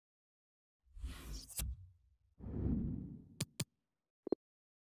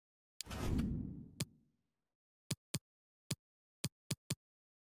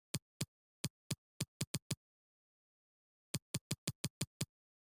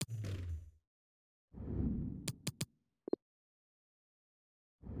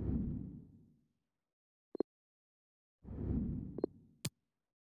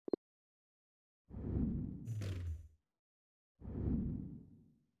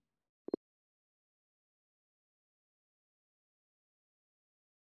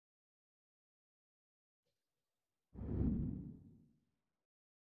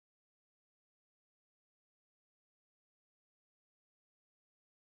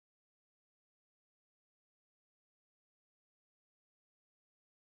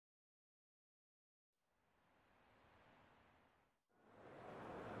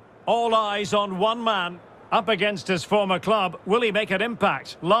All eyes on one man. Up against his former club, will he make an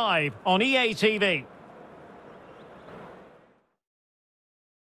impact? Live on EA TV.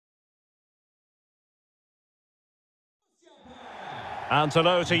 And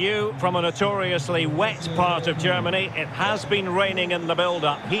hello to you from a notoriously wet part of Germany. It has been raining in the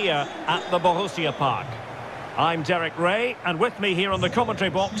build-up here at the Borussia Park. I'm Derek Ray, and with me here on the commentary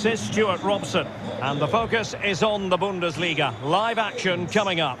box is Stuart Robson. And the focus is on the Bundesliga. Live action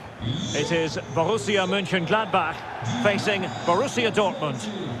coming up. It is Borussia Mönchengladbach facing Borussia Dortmund.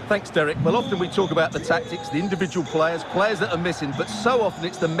 Thanks, Derek. Well, often we talk about the tactics, the individual players that are missing, but so often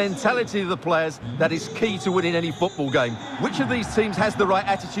it's the mentality of the players that is key to winning any football game. Which of these teams has the right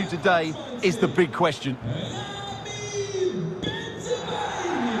attitude today is the big question.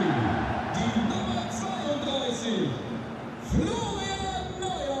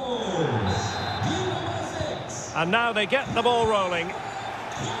 And now they get the ball rolling.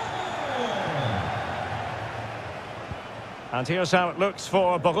 And here's how it looks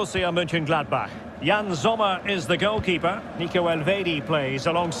for Borussia Mönchengladbach. Jan Sommer is the goalkeeper. Nico Elvedi plays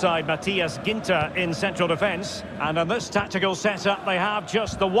alongside Matthias Ginter in central defence. And in this tactical setup, they have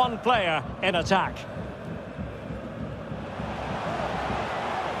just the one player in attack.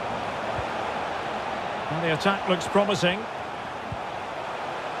 And the attack looks promising.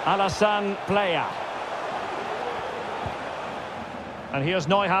 Alassane Plea. And here's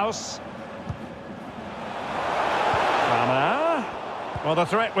Neuhaus. Well, the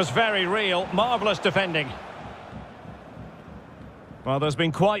threat was very real. Marvellous defending. Well, there's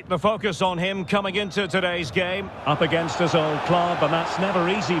been quite the focus on him coming into today's game. Up against his old club, and that's never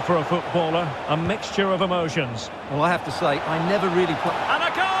easy for a footballer. A mixture of emotions. Well, I have to say, I never really... And a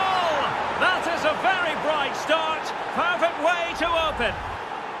goal! That is a very bright start. Perfect way to open.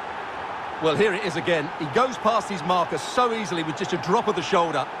 Well, here it is again. He goes past his marker so easily with just a drop of the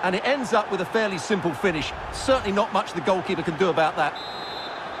shoulder, and it ends up with a fairly simple finish. Certainly not much the goalkeeper can do about that.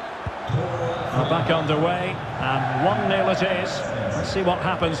 We're back underway, and 1-0 it is. Let's see what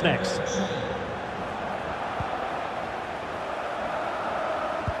happens next.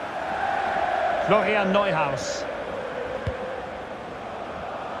 Florian Neuhaus.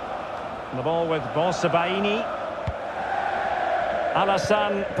 The ball with Borsabini.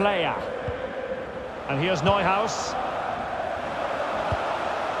 Alassane Plea. And here's Neuhaus.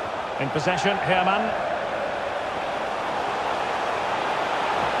 In possession, Hermann.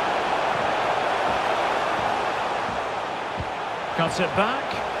 Cuts it back.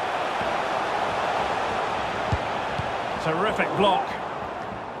 Terrific block.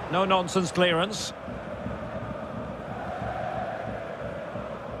 No nonsense clearance.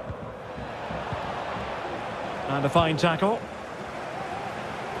 And a fine tackle.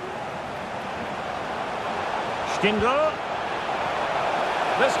 Stindl.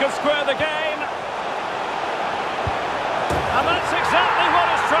 This could square the game. And that's exactly what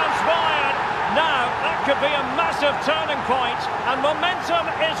has transpired. Now, that could be a massive turning point, and momentum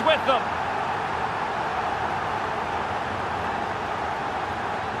is with them.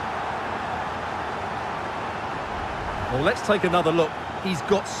 Well, let's take another look. He's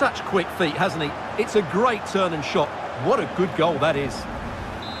got such quick feet, hasn't he? It's a great turn and shot. What a good goal that is.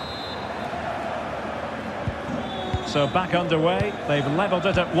 So back underway, they've levelled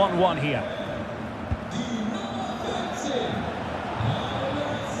it at 1-1 here.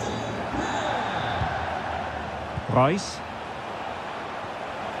 Rice.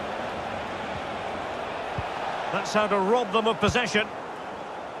 That's how to rob them of possession.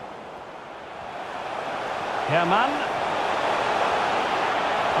 Hermann.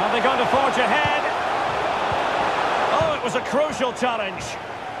 Are they going to forge ahead? Oh, it was a crucial challenge.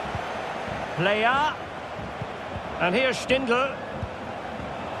 Plea. And here's Stindl.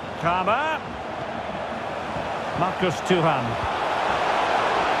 Kramer. Markus Thuram.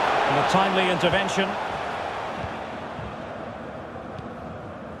 And a timely intervention.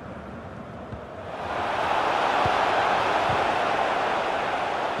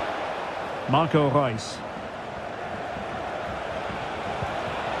 Marco Reus.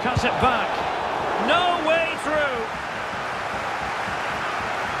 Cuts it back. No way through.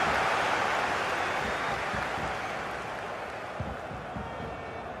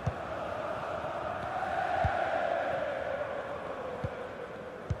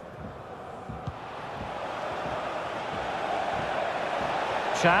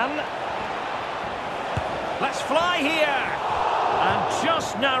 Chan. Let's fly here. And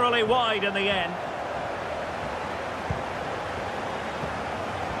just narrowly wide in the end.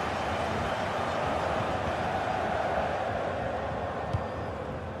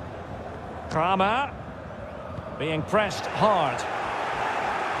 Kramer being pressed hard.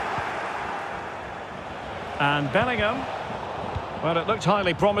 And Bellingham. Well, it looked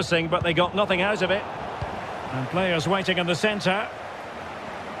highly promising, but they got nothing out of it. And players waiting in the centre.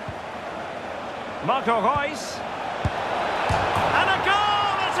 Marco Reus. And a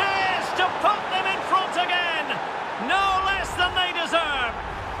goal it is to put them in front again. No less than they deserve.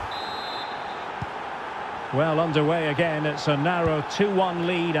 Well, underway again. It's a narrow 2-1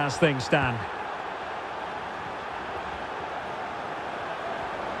 lead as things stand.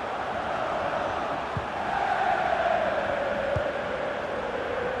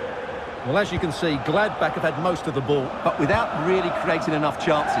 Well, as you can see, Gladbach have had most of the ball, but without really creating enough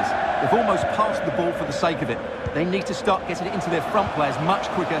chances. They've almost passed the ball for the sake of it. They need to start getting it into their front players much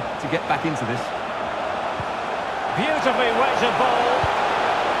quicker to get back into this. Beautifully weighted ball.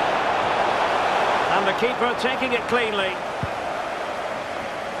 And the keeper taking it cleanly.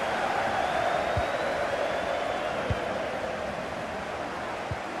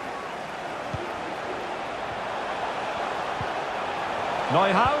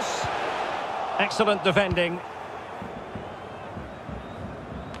 Neuhaus. Excellent defending.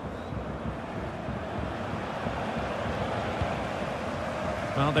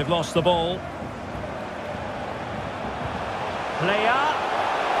 Well, they've lost the ball. Player.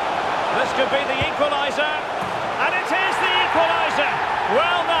 This could be the equaliser. And it is the equaliser.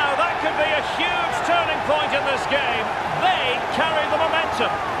 Well, now, that could be a huge turning point in this game. They carry the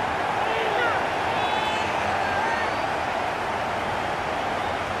momentum.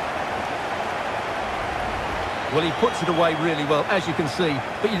 Well, he puts it away really well, as you can see,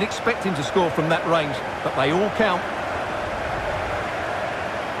 but you'd expect him to score from that range, but they all count.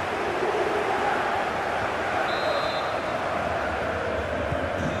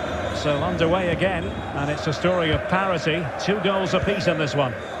 So underway again, and it's a story of parity. 2 goals apiece in this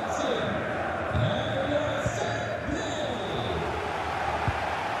one.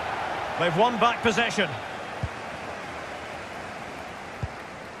 They've won back possession.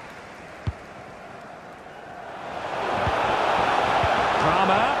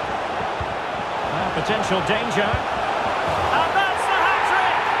 Potential danger. And that's the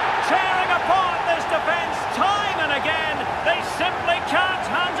hat-trick! Tearing apart this defence time and again. They simply can't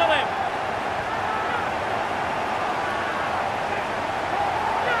handle him.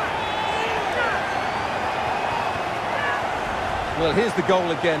 Well, here's the goal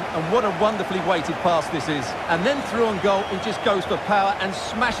again, and what a wonderfully weighted pass this is. And then through on goal, he just goes for power and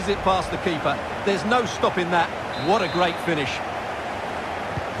smashes it past the keeper. There's no stopping that. What a great finish.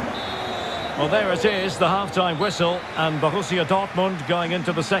 Well, there it is, the half-time whistle, and Borussia Dortmund going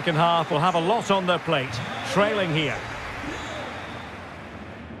into the second half will have a lot on their plate, trailing here.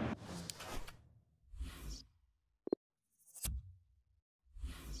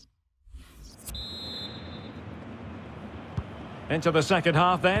 Into the second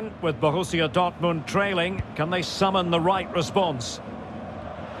half then, with Borussia Dortmund trailing, can they summon the right response?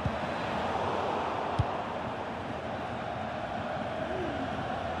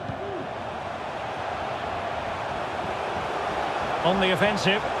 On the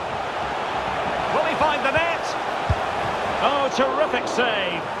offensive. Will he find the net? Oh, terrific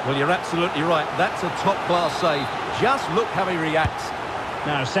save. Well, you're absolutely right. That's a top-class save. Just look how he reacts.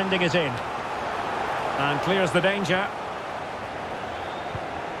 Now sending it in. And clears the danger.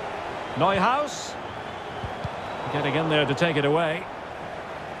 Neuhaus. Getting in there to take it away.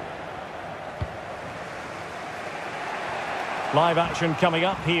 Live action coming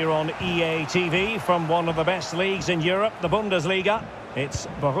up here on EA TV from one of the best leagues in Europe, the Bundesliga. It's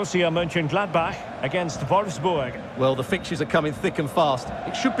Borussia Mönchengladbach against Wolfsburg. Well, the fixtures are coming thick and fast.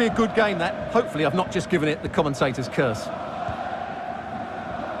 It should be a good game, that. Hopefully I've not just given it the commentator's curse.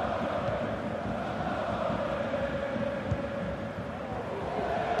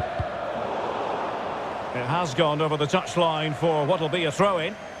 It has gone over the touchline for what will be a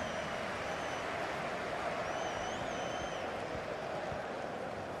throw-in.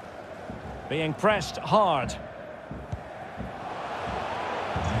 Being pressed hard.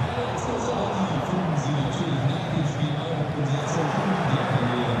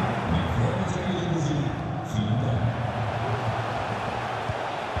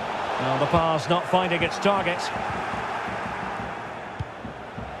 Now the pass not finding its target.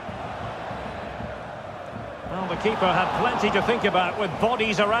 Well, the keeper had plenty to think about with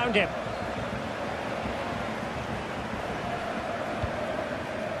bodies around him.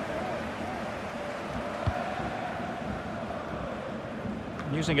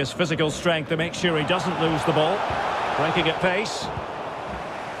 Using his physical strength to make sure he doesn't lose the ball. Breaking at pace.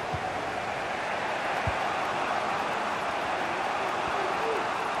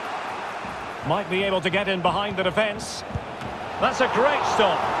 Might be able to get in behind the defence. That's a great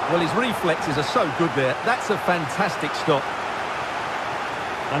stop. Well, his reflexes are so good there. That's a fantastic stop.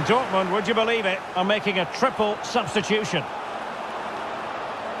 And Dortmund, would you believe it, are making a triple substitution.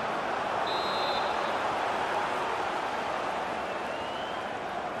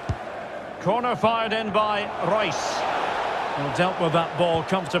 Corner fired in by Reus. Well, dealt with that ball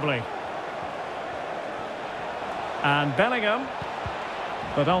comfortably. And Bellingham,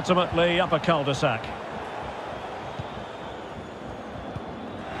 but ultimately up a cul-de-sac.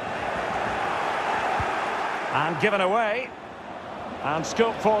 And given away. And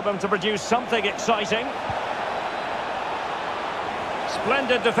scope for them to produce something exciting.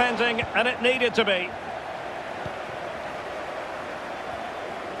 Splendid defending, and it needed to be.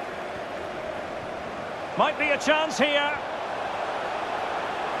 Might be a chance here.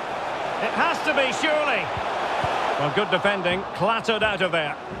 It has to be, surely. Well, good defending, clattered out of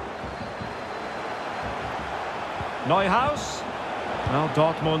there. Neuhaus. Well,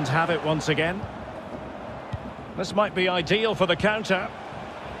 Dortmund have it once again. This might be ideal for the counter.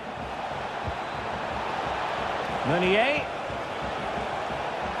 Meunier.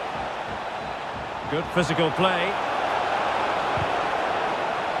 Good physical play.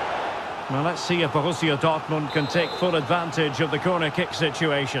 Well, let's see if Borussia Dortmund can take full advantage of the corner kick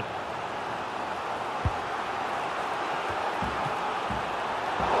situation.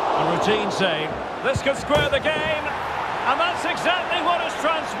 A routine save. This could square the game. And that's exactly what has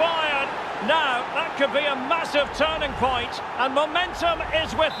transpired. Now, that could be a massive turning point, and momentum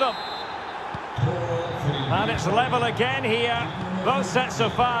is with them. And it's level again here. Both sets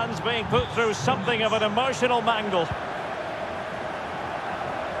of fans being put through something of an emotional mangle.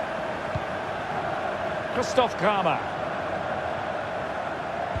 Christoph Kramer.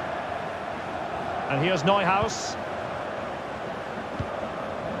 And here's Neuhaus.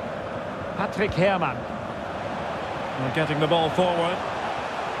 Patrick Herrmann. We're getting the ball forward.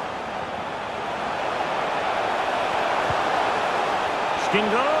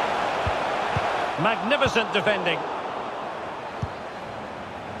 Stindl. Magnificent defending.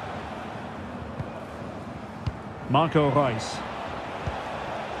 Marco Reus.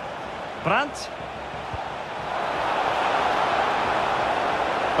 Brandt.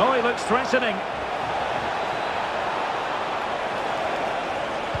 Oh, he looks threatening.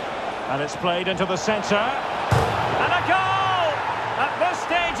 And it's played into the centre. And a goal! At this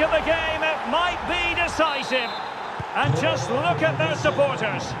stage of the game, it might be decisive. And just look at their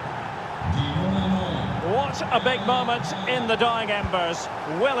supporters. What a big moment in the dying embers.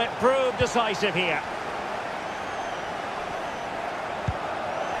 Will it prove decisive here?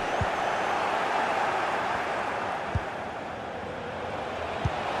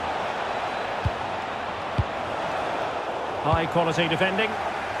 High quality defending.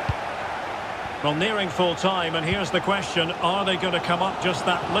 Well, nearing full time, and here's the question, are they going to come up just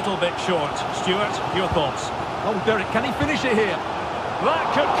that little bit short? Stuart, your thoughts? Oh, Derek, can he finish it here?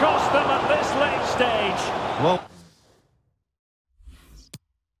 That could cost them at this late stage. Well,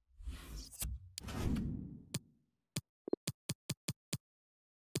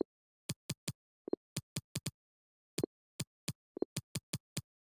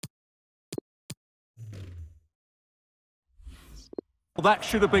 that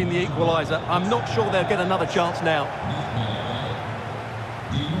should have been the equaliser. I'm not sure they'll get another chance now.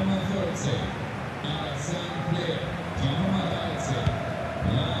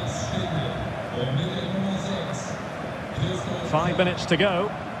 5 minutes to go.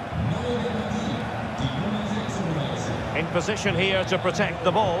 In position here to protect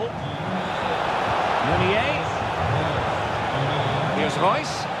the ball. Meunier. Here's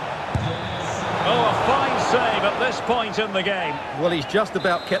Reus. Oh, a fine save at this point in the game. Well, he's just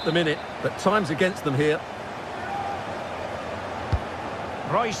about kept them in it, but time's against them here.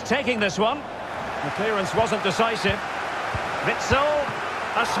 Reus taking this one. The clearance wasn't decisive. Witsel.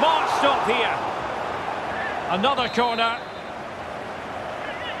 A smart stop here. Another corner.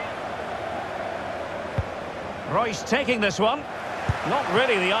 Reus taking this one. Not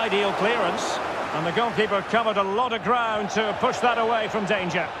really the ideal clearance. And the goalkeeper covered a lot of ground to push that away from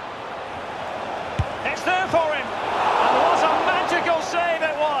danger. It's there for him. And what a magical save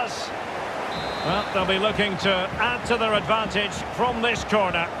it was. Well, they'll be looking to add to their advantage from this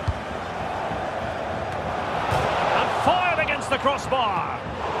corner. And fired against the crossbar.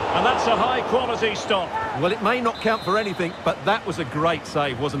 And that's a high-quality stop. Well, it may not count for anything, but that was a great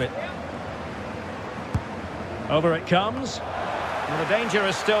save, wasn't it? Over it comes. Well, the danger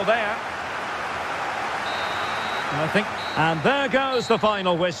is still there. And there goes the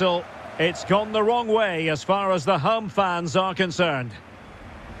final whistle. It's gone the wrong way as far as the home fans are concerned.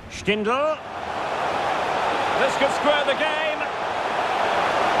 Stindl. This could square the game.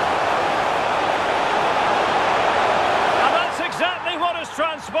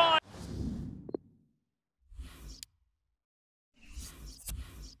 It's by.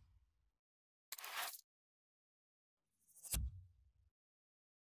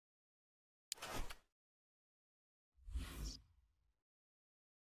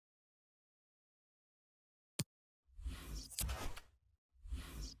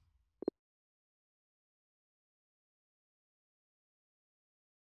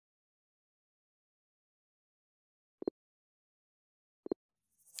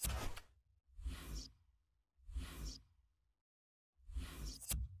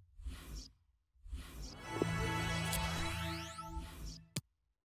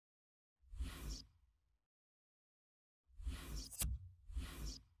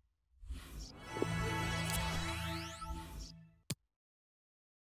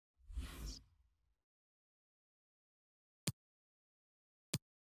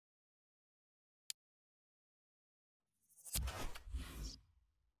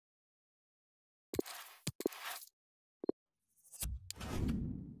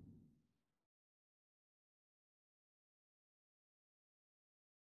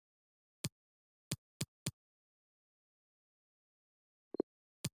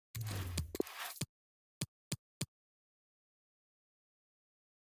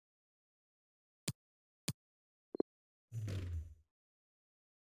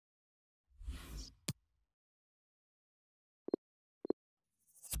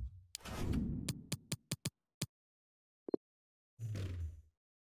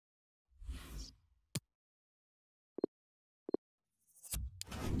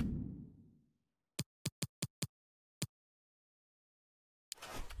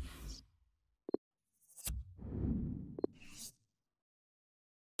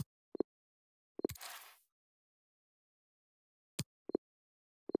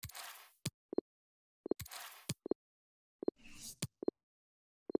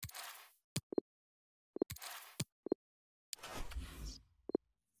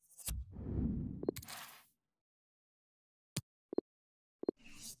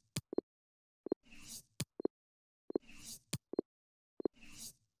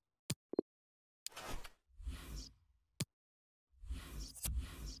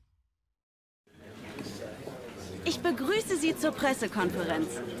 Ich begrüße Sie zur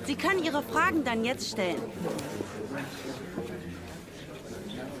Pressekonferenz. Sie können Ihre Fragen dann jetzt stellen.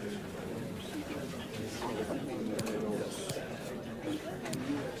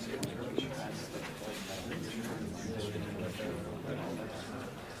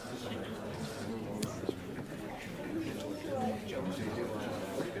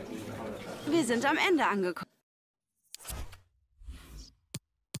 Wir sind am Ende angekommen.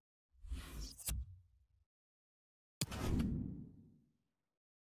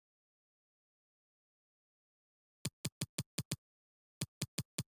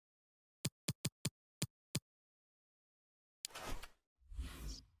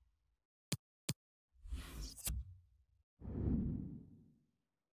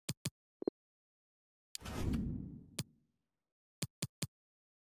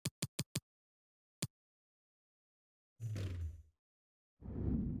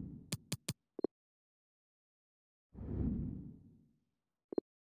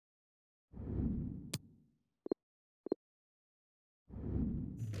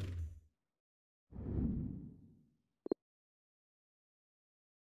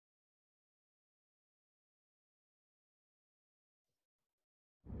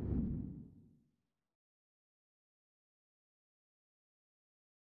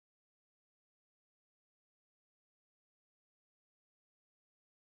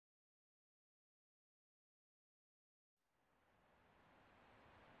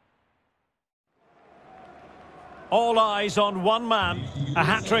 All eyes on one man. A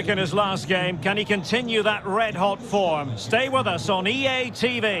hat-trick in his last game. Can he continue that red-hot form? Stay with us on EA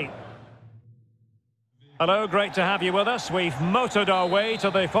TV. Hello, great to have you with us. We've motored our way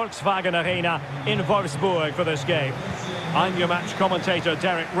to the Volkswagen Arena in Wolfsburg for this game. I'm your match commentator,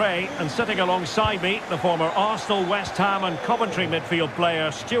 Derek Ray, and sitting alongside me, the former Arsenal, West Ham and Coventry midfield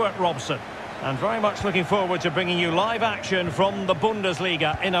player, Stuart Robson. And very much looking forward to bringing you live action from the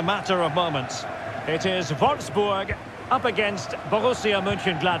Bundesliga in a matter of moments. It is Wolfsburg up against Borussia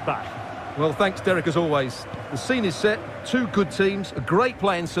Mönchengladbach. Well, thanks, Derek, as always. The scene is set, two good teams, a great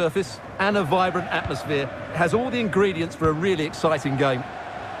playing surface and a vibrant atmosphere. It has all the ingredients for a really exciting game.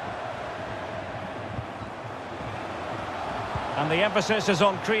 And the emphasis is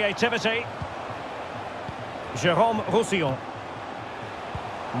on creativity. Jérôme Roussillon.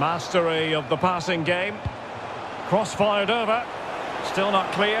 Mastery of the passing game. Cross-fired over. Still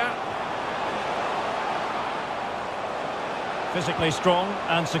not clear. Physically strong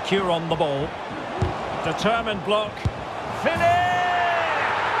and secure on the ball. Determined block. Finish!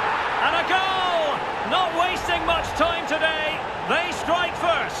 And a goal! Not wasting much time today. They strike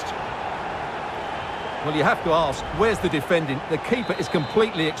first. Well, you have to ask, where's the defending? The keeper is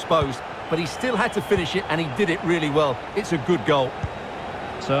completely exposed, but he still had to finish it, and he did it really well. It's a good goal.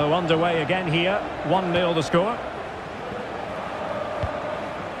 So underway again here. 1-0 the score.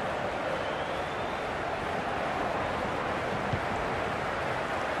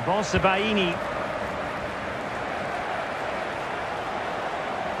 Bonsebaini.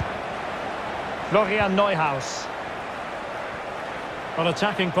 Florian Neuhaus. On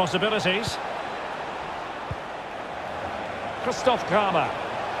attacking possibilities. Christoph Kramer.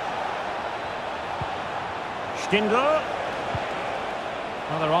 Stindl.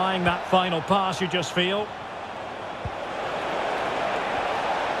 Well, they're eyeing that final pass, you just feel.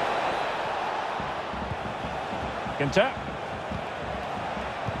 Ginter.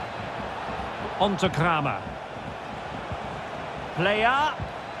 On to Kramer. Player.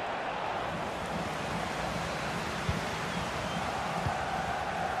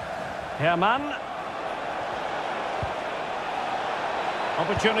 Hermann.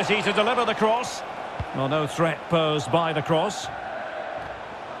 Opportunity to deliver the cross. Well, no threat posed by the cross.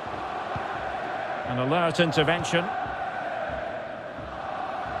 An alert intervention.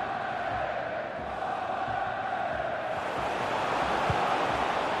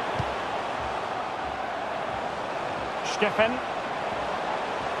 Steffen.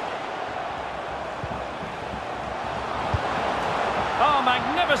 Oh,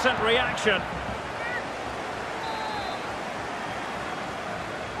 magnificent reaction.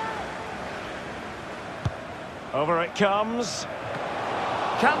 Over it comes.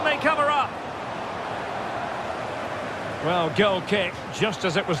 Can they cover up? Well, goal kick, just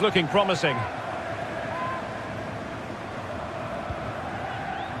as it was looking promising.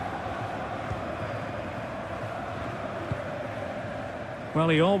 Well,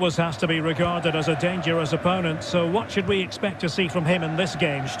 he always has to be regarded as a dangerous opponent, so what should we expect to see from him in this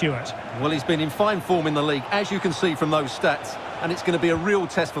game, Stuart? Well, he's been in fine form in the league, as you can see from those stats, and it's going to be a real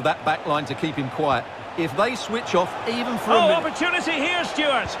test for that back line to keep him quiet. If they switch off, even for a minute... Opportunity here,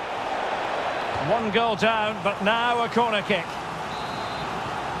 Stuart! One goal down, but now a corner kick.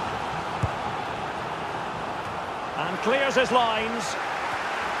 And clears his lines.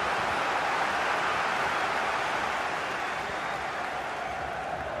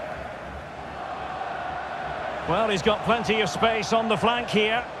 Well, he's got plenty of space on the flank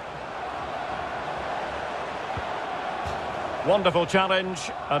here. Wonderful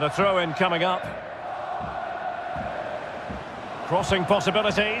challenge, and a throw-in coming up. Crossing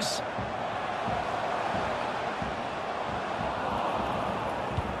possibilities.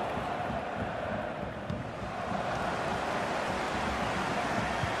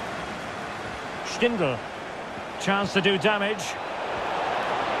 Stindl. Chance to do damage.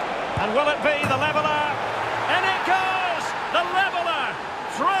 And will it be the leveller? And it goes! The leveller!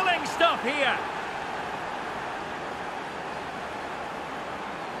 Thrilling stuff here.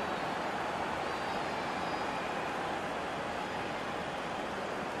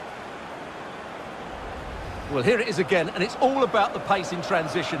 Well, here it is again, and it's all about the pace in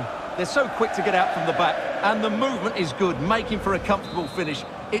transition. They're so quick to get out from the back, and the movement is good, making for a comfortable finish.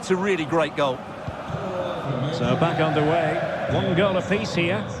 It's a really great goal. So back underway. One goal apiece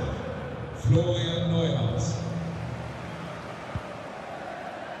here. Florian Neuhaus.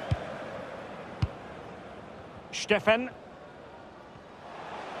 Steffen.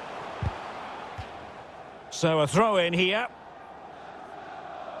 So a throw in here.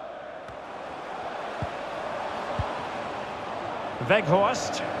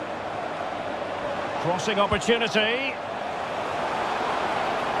 Weghorst. Crossing opportunity.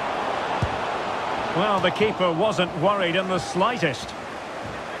 Well, the keeper wasn't worried in the slightest.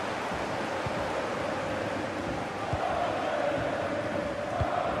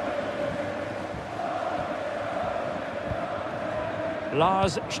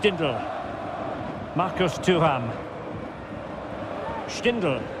 Lars Stindl. Markus Thuram.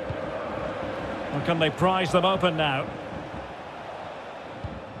 Stindl. Well, can they prise them open now?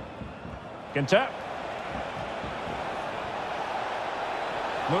 Ginter.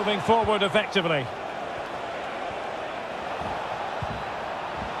 Moving forward effectively.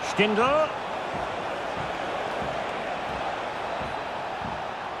 Stindl.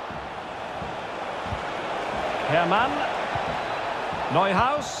 Hermann.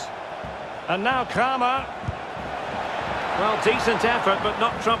 Neuhaus. And now Kramer. Well, decent effort, but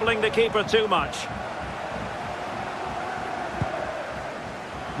not troubling the keeper too much.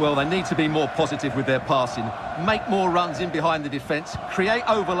 Well, they need to be more positive with their passing. make more runs in behind the defence, create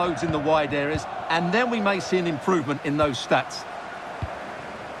overloads in the wide areas, and then we may see an improvement in those stats.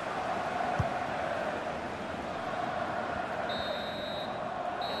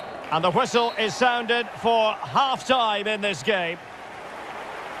 And the whistle is sounded for half-time in this game.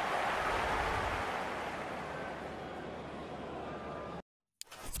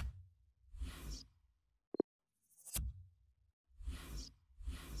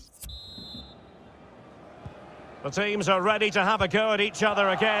 The teams are ready to have a go at each other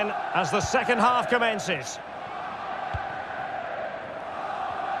again as the second half commences.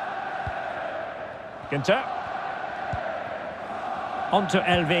 Ginter. On to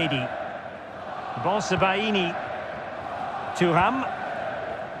Elvedi. Bonsebaini. Thuram.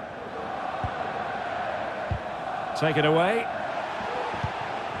 Take it away.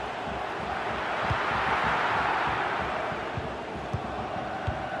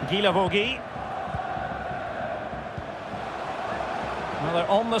 Guilavogui. Well,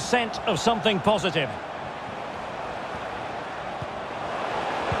 they're on the scent of something positive.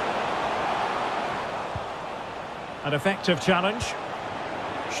 An effective challenge.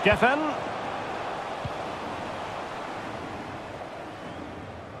 Stefan.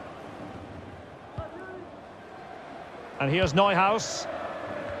 And here's Neuhaus.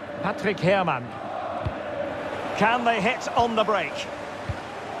 Patrick Herrmann. Can they hit on the break?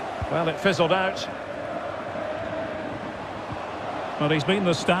 Well, it fizzled out. Well, he's been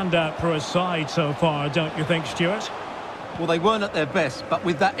the standout for his side so far, don't you think, Stuart? Well, they weren't at their best, but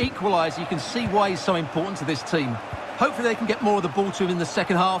with that equaliser, you can see why he's so important to this team. Hopefully they can get more of the ball to him in the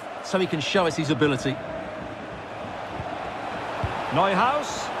second half, so he can show us his ability.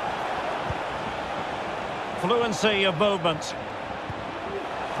 Neuhaus. Fluency of movement.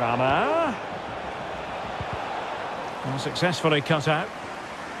 Kramer. Well, successfully cut out.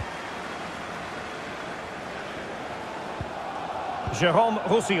 Jérôme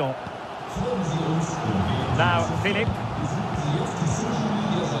Roussillon. Now Philippe.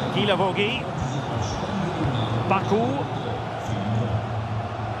 Guilavogui. Baku.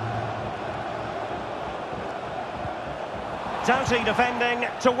 Doughty defending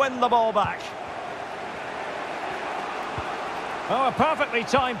to win the ball back. Oh, a perfectly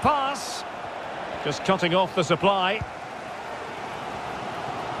timed pass. Just cutting off the supply.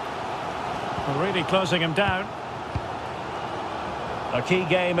 Really closing him down. A key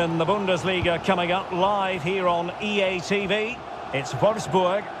game in the Bundesliga coming up live here on EA TV. It's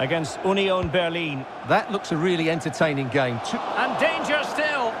Wolfsburg against Union Berlin. That looks a really entertaining game. And danger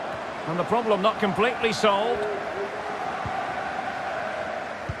still. And the problem not completely solved.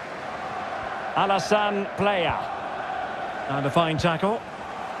 Alassane Plea. And a fine tackle.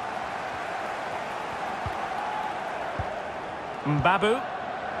 Mbabu.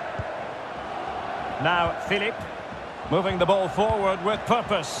 Now Philippe. Moving the ball forward with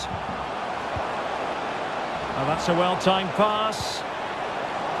purpose. Well, that's a well-timed pass.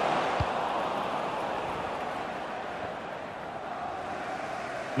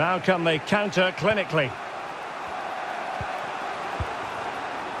 Now can they counter clinically?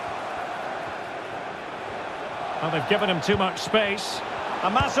 Well, they've given him too much space. A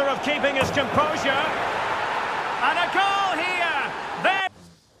matter of keeping his composure. And a goal here! There!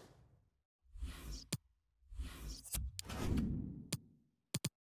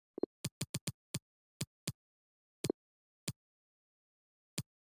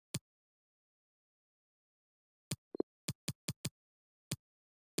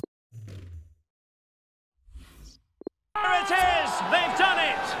 There it is! They've done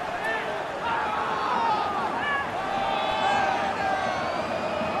it!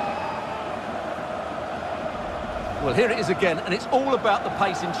 Well, here it is again, and it's all about the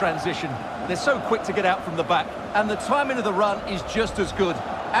pace in transition. They're so quick to get out from the back, and the timing of the run is just as good.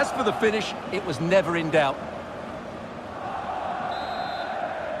 As for the finish, it was never in doubt.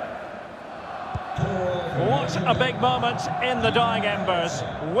 What a big moment in the dying embers.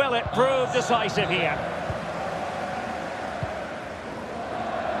 Will it prove decisive here?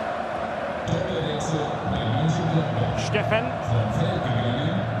 Stefan.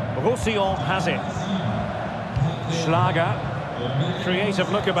 Roussillon has it. Schlager. Creative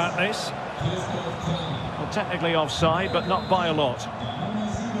look about this. Well, technically offside, but not by a lot.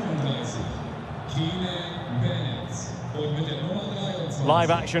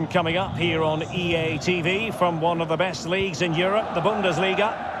 Live action coming up here on EA TV from one of the best leagues in Europe, the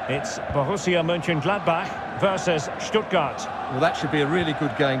Bundesliga. It's Borussia Mönchengladbach versus Stuttgart. Well, that should be a really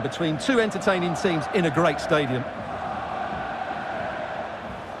good game between two entertaining teams in a great stadium.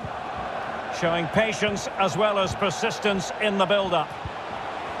 Showing patience as well as persistence in the build-up.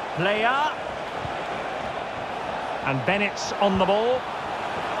 Plea. And Bennett's on the ball.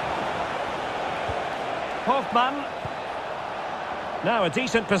 Hoffman. Now a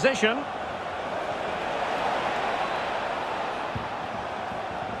decent position.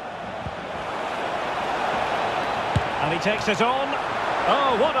 And he takes it on.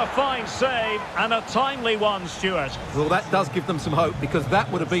 Oh, what a fine save, and a timely one, Stuart. Well, that does give them some hope, because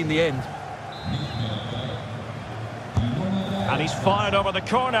that would have been the end. And he's fired over the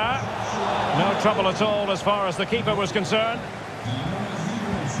corner. No trouble at all as far as the keeper was concerned.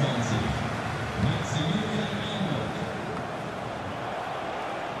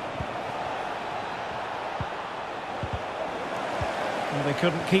 Well, they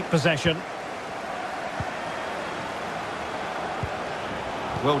couldn't keep possession.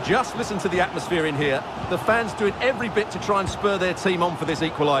 Well, just listen to the atmosphere in here. The fans doing every bit to try and spur their team on for this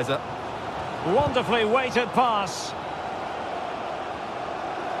equaliser. Wonderfully weighted pass.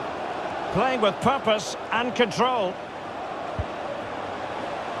 Playing with purpose and control.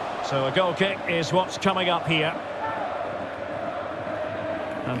 So a goal kick is what's coming up here.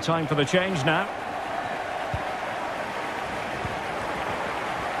 And time for the change now.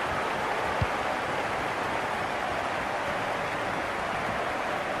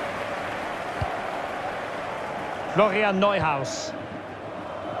 Florian Neuhaus.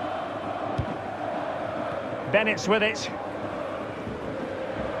 Bennett's with it.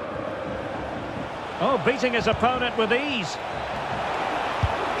 Oh, beating his opponent with ease.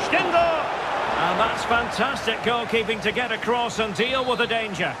 Stindl! And that's fantastic goalkeeping to get across and deal with the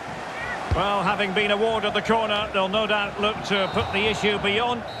danger. Well, having been awarded the corner, they'll no doubt look to put the issue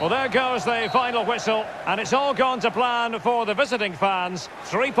beyond. Well, there goes the final whistle, and it's all gone to plan for the visiting fans.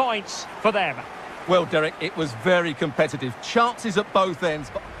 3 points for them. Well, Derek, it was very competitive. Chances at both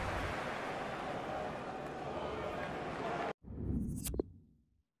ends.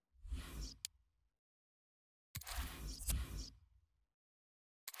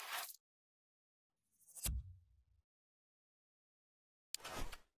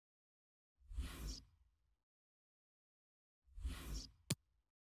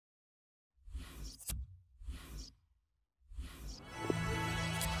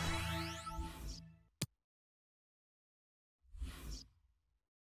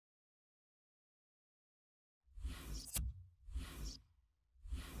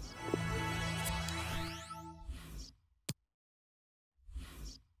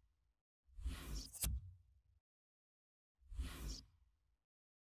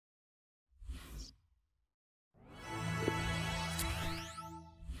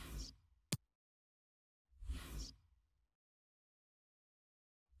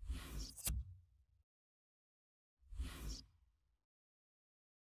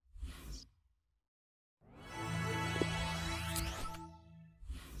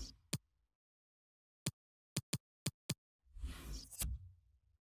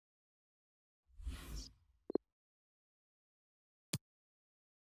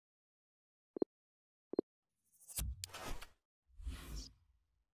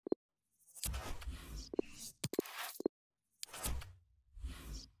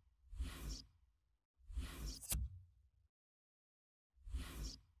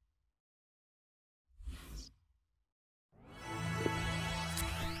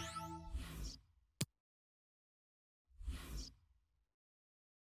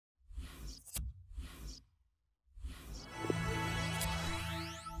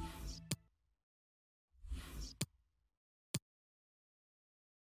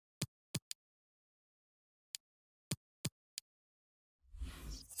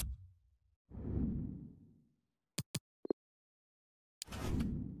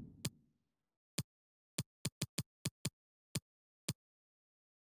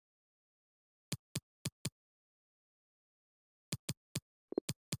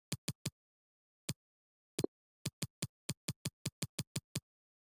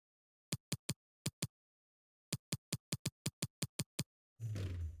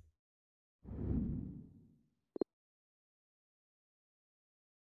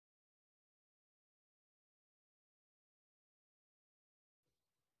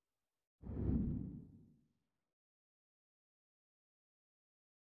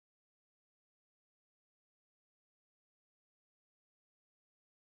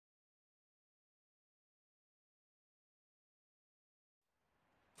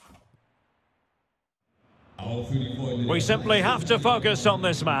 We simply have to focus on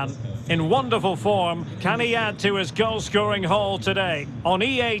this man. In wonderful form, can he add to his goal-scoring haul today on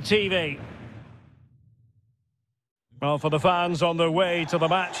EA TV? Well, for the fans on their way to the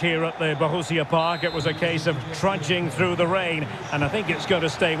match here at the Borussia Park, it was a case of trudging through the rain, and I think it's going to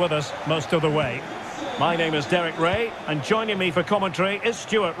stay with us most of the way. My name is Derek Ray, and joining me for commentary is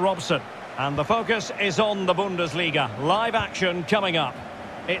Stuart Robson. And the focus is on the Bundesliga. Live action coming up.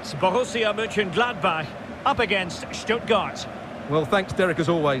 It's Borussia Mönchengladbach up against Stuttgart. Well, thanks, Derek, as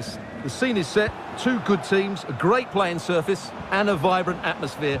always. The scene is set, two good teams, a great playing surface and a vibrant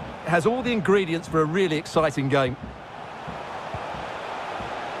atmosphere. It has all the ingredients for a really exciting game.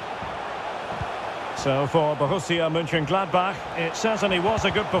 So for Borussia Mönchengladbach, it certainly was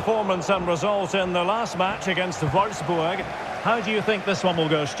a good performance and result in the last match against Wolfsburg. How do you think this one will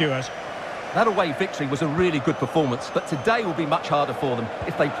go, Stuart? That away victory was a really good performance, but today will be much harder for them.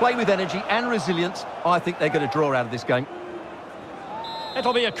 If they play with energy and resilience, I think they're going to draw out of this game.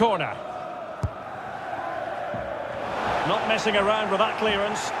 It'll be a corner. Not messing around with that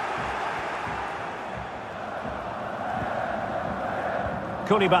clearance.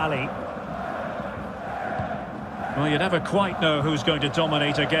 Koulibaly. Well, you never quite know who's going to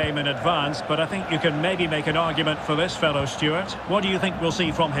dominate a game in advance, but I think you can maybe make an argument for this fellow, Stuart. What do you think we'll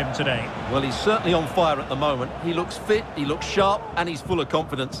see from him today? Well, he's certainly on fire at the moment. He looks fit, he looks sharp, and he's full of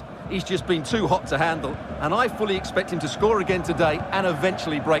confidence. He's just been too hot to handle, and I fully expect him to score again today and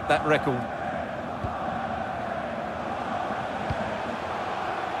eventually break that record.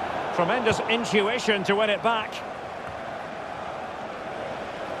 Tremendous intuition to win it back.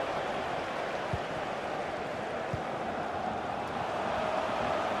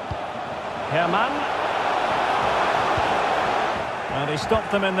 Hermann. And he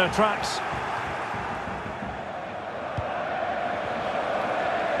stopped them in their tracks.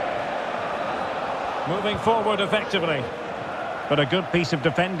 Moving forward effectively. But a good piece of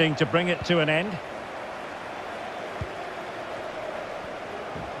defending to bring it to an end.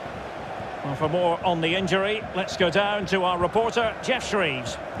 Well, for more on the injury, let's go down to our reporter, Jeff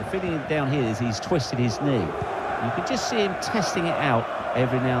Shreves. The feeling down here is he's twisted his knee. You can just see him testing it out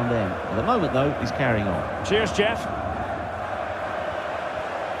every now and then. At the moment, though, he's carrying on. Cheers, Jeff.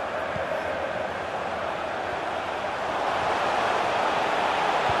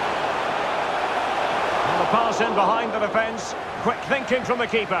 And the pass in behind the defence. Quick thinking from the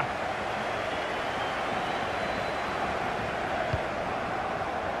keeper.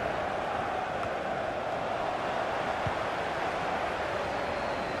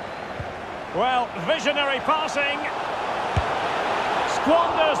 Well, visionary passing.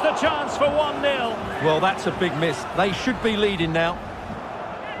 Squanders the chance for 1-0. Well, that's a big miss. They should be leading now.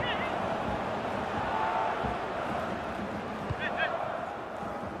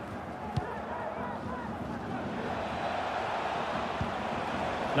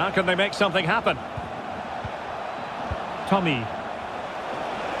 Now can they make something happen? Tommy.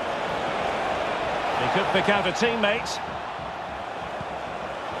 He could pick out a teammate.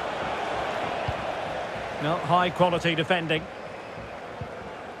 No, high quality defending.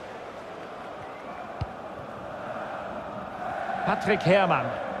 Patrick Hermann.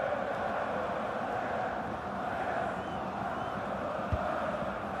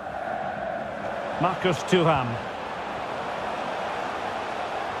 Marcus Thuram.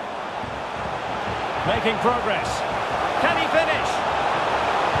 Making progress. Can he finish?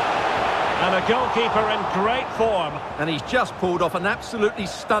 And a goalkeeper in great form. And he's just pulled off an absolutely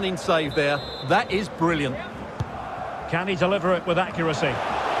stunning save there. That is brilliant. Can he deliver it with accuracy?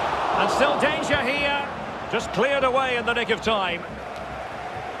 And still danger here. Just cleared away in the nick of time.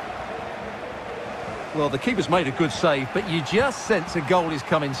 Well, the keeper's made a good save, but you just sense a goal is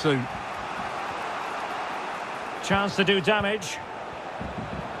coming soon. Chance to do damage.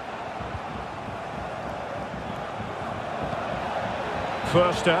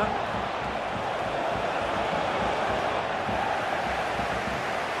 Förster.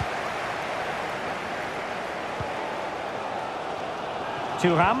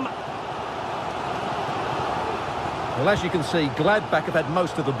 Thuram. Well, as you can see, Gladbach have had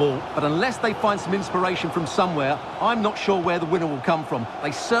most of the ball, but unless they find some inspiration from somewhere, I'm not sure where the winner will come from.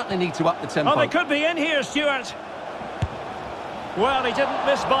 They certainly need to up the tempo. Oh, they could be in here, Stuart. Well, he didn't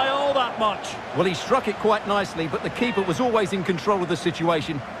miss by all that much. Well, he struck it quite nicely, but the keeper was always in control of the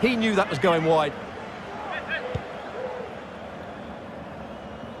situation. He knew that was going wide.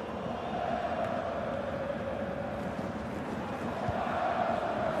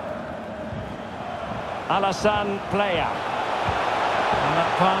 Alassane Plea. And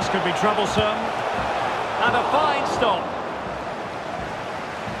that pass could be troublesome. And a fine stop.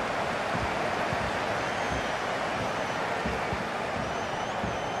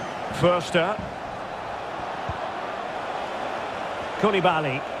 Förster.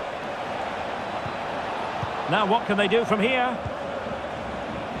 Koulibaly. Now what can they do from here?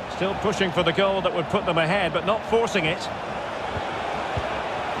 Still pushing for the goal that would put them ahead, but not forcing it.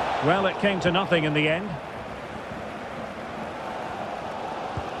 Well, it came to nothing in the end.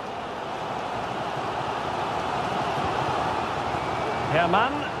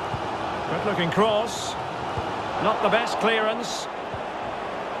 Hermann. Good looking cross. Not the best clearance.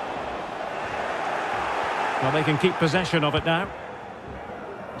 Well, they can keep possession of it now.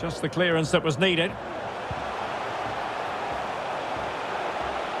 Just the clearance that was needed.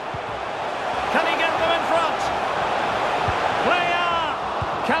 Can he get them in front? Player!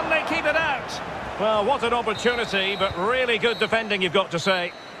 Can they keep it out? Well, what an opportunity, but really good defending, you've got to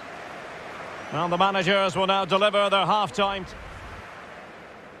say. Well, the managers will now deliver their half-time.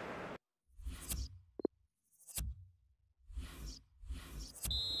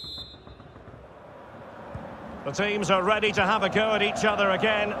 The teams are ready to have a go at each other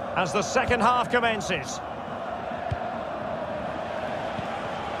again as the second half commences.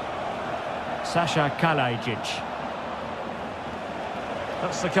 Sasha Kalajic.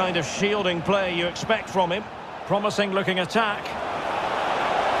 That's the kind of shielding play you expect from him. Promising looking attack.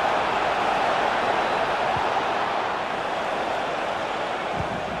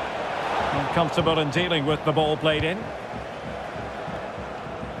 Comfortable in dealing with the ball played in.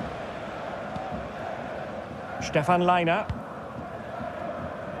 Stefan Leiner.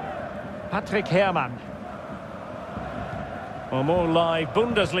 Patrick Hermann. Well, more live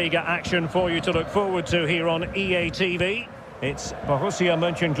Bundesliga action for you to look forward to here on EA TV. It's Borussia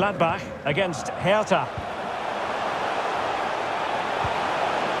Mönchengladbach against Hertha.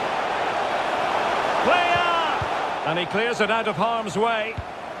 Player! And he clears it out of harm's way.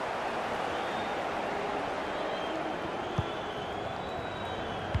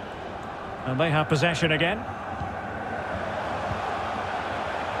 And they have possession again.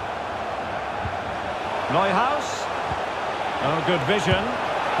 Neuhaus. Oh, good vision.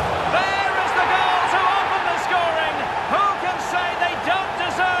 There is the goal to open the scoring. Who can say they don't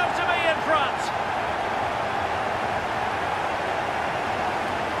deserve to be in front?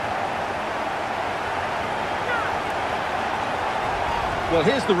 Well,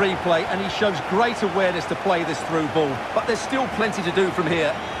 here's the replay, and he shows great awareness to play this through ball. But there's still plenty to do from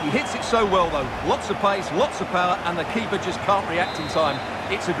here. He hits it so well, though. Lots of pace, lots of power, and the keeper just can't react in time.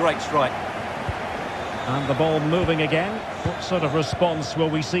 It's a great strike. And the ball moving again. What sort of response will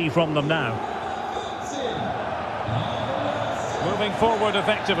we see from them now? Moving forward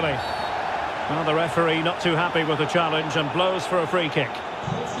effectively. Well, the referee not too happy with the challenge and blows for a free kick.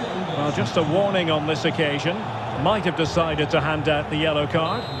 Well, just a warning on this occasion. Might have decided to hand out the yellow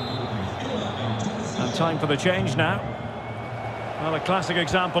card. And time for the change now. Well, a classic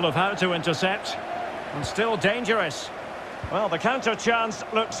example of how to intercept. And still dangerous. Well, the counter chance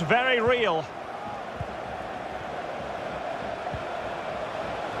looks very real.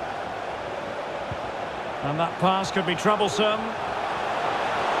 And that pass could be troublesome.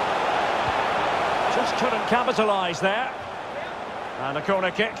 Just couldn't capitalise there. And a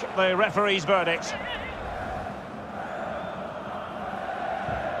corner kick, the referee's verdict.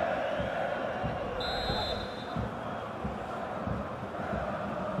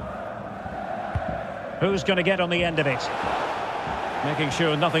 Who's going to get on the end of it? Making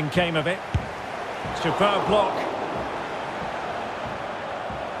sure nothing came of it. Superb block.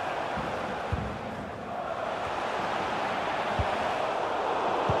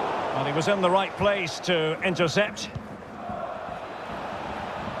 Well, he was in the right place to intercept.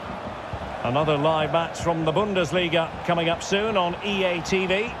 Another live match from the Bundesliga coming up soon on EA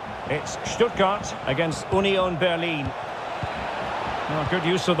TV. It's Stuttgart against Union Berlin. Well, good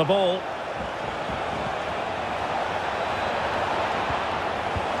use of the ball.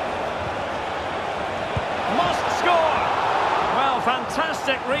 Must score! Well,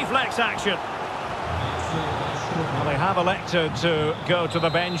 fantastic reflex action. Well, they have elected to go to the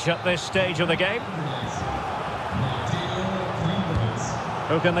bench at this stage of the game.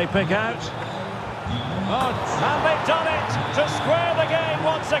 Who can they pick out? Oh, and they've done it to square the game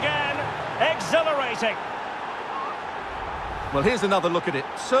once again. Exhilarating. Well, here's another look at it.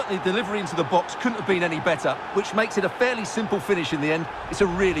 Certainly delivery into the box couldn't have been any better, which makes it a fairly simple finish in the end. It's a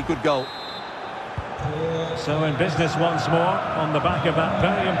really good goal. So in business once more on the back of that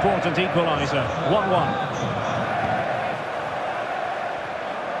very important equaliser. 1-1.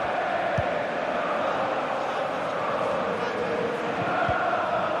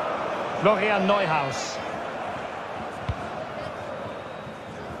 Florian Neuhaus.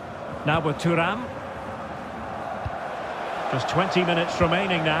 Now with Thuram. Just 20 minutes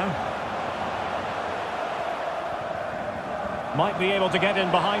remaining now. Might be able to get in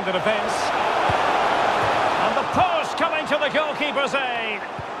behind the defence. And the post coming to the goalkeeper's aid.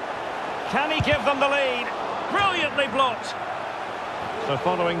 Can he give them the lead? Brilliantly blocked. So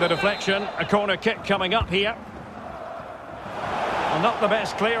following the deflection, a corner kick coming up here. Well, not the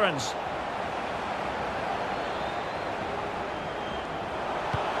best clearance.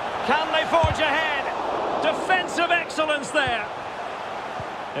 Can they forge ahead? Defensive excellence there.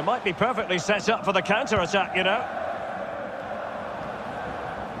 It might be perfectly set up for the counter-attack, you know.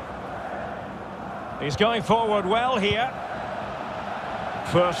 He's going forward well here.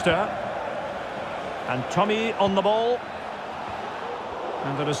 Förster. And Tommy on the ball.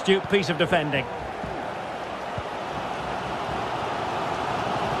 And an astute piece of defending.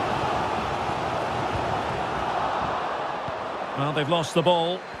 Well, they've lost the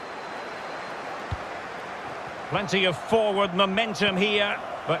ball. Plenty of forward momentum here,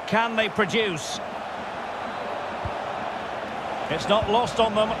 but can they produce? It's not lost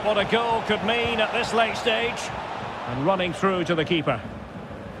on them what a goal could mean at this late stage. And running through to the keeper.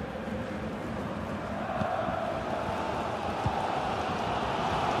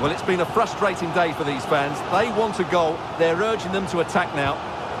 Well, it's been a frustrating day for these fans. They want a goal. They're urging them to attack now.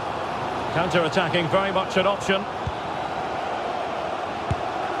 Counter-attacking, very much an option.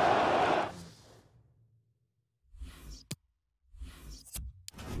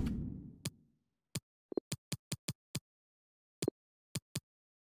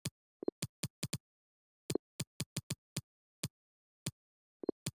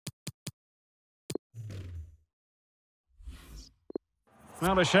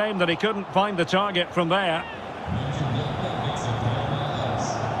 Well, a shame that he couldn't find the target from there.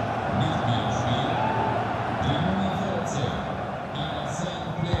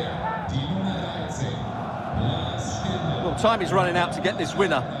 Well, time is running out to get this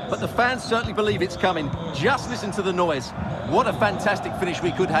winner, but the fans certainly believe it's coming. Just listen to the noise. What a fantastic finish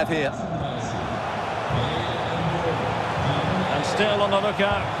we could have here. And still on the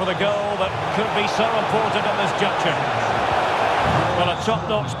lookout for the goal that could be so important at this juncture. Well, a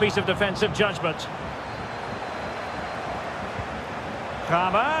top-notch piece of defensive judgment.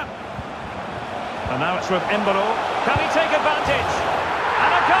 Kramer. And now it's with Embolo. Can he take advantage?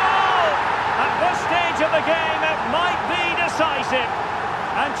 And a goal! At this stage of the game, it might be decisive.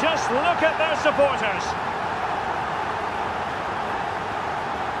 And just look at their supporters.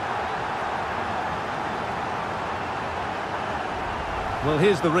 Well,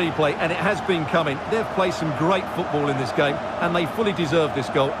 here's the replay, and it has been coming. They've played some great football in this game, and they fully deserve this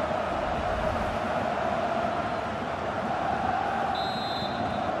goal.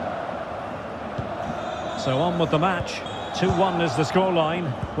 So on with the match. 2-1 is the scoreline.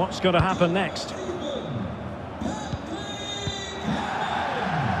 What's going to happen next?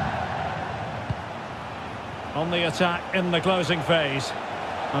 On the attack in the closing phase.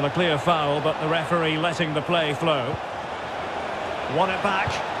 And a clear foul, but the referee letting the play flow. Won it back.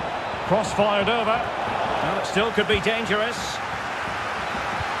 Cross fired over. Well, it still could be dangerous.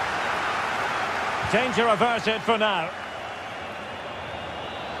 Danger averted for now.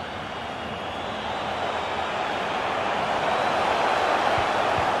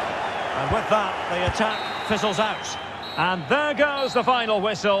 And with that, the attack fizzles out. And there goes the final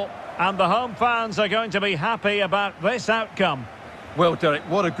whistle. And the home fans are going to be happy about this outcome. Well, Derek,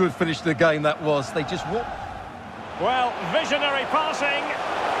 what a good finish to the game that was. They just walked. Well, visionary passing,